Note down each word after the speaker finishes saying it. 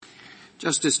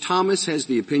Justice Thomas has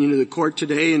the opinion of the Court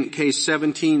today in Case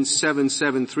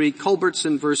 17-773,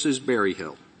 Culbertson versus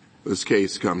Berryhill. This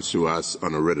case comes to us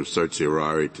on a writ of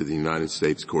certiorari to the United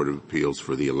States Court of Appeals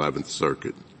for the 11th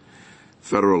Circuit.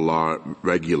 Federal law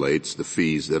regulates the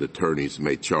fees that attorneys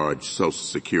may charge Social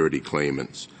Security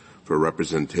claimants for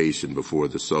representation before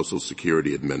the Social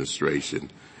Security Administration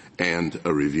and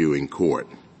a reviewing court.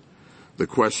 The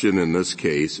question in this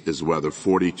case is whether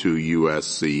 42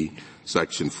 U.S.C.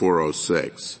 Section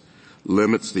 406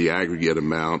 limits the aggregate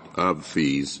amount of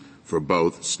fees for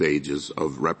both stages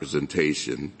of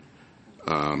representation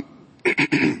to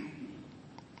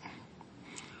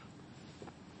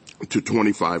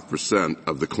 25%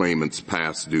 of the claimant's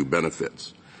past due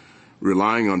benefits.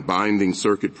 Relying on binding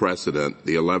circuit precedent,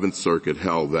 the 11th Circuit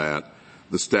held that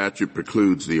the statute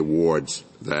precludes the awards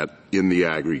that, in the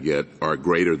aggregate, are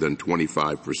greater than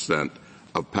 25%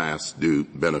 of past due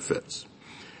benefits.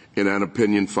 In an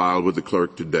opinion filed with the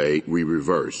clerk today, we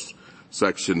reverse.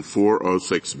 Section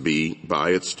 406B, by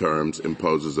its terms,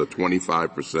 imposes a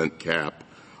 25% cap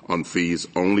on fees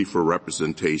only for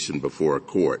representation before a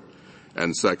court,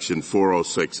 and Section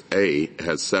 406A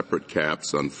has separate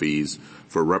caps on fees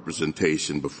for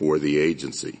representation before the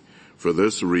agency. For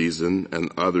this reason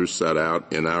and others set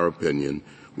out in our opinion,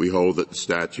 we hold that the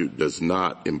statute does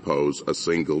not impose a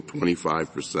single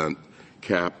 25%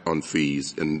 cap on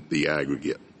fees in the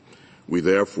aggregate. We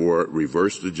therefore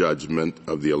reverse the judgment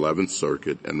of the 11th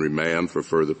Circuit and remand for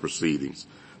further proceedings.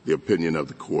 The opinion of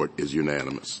the Court is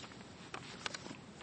unanimous.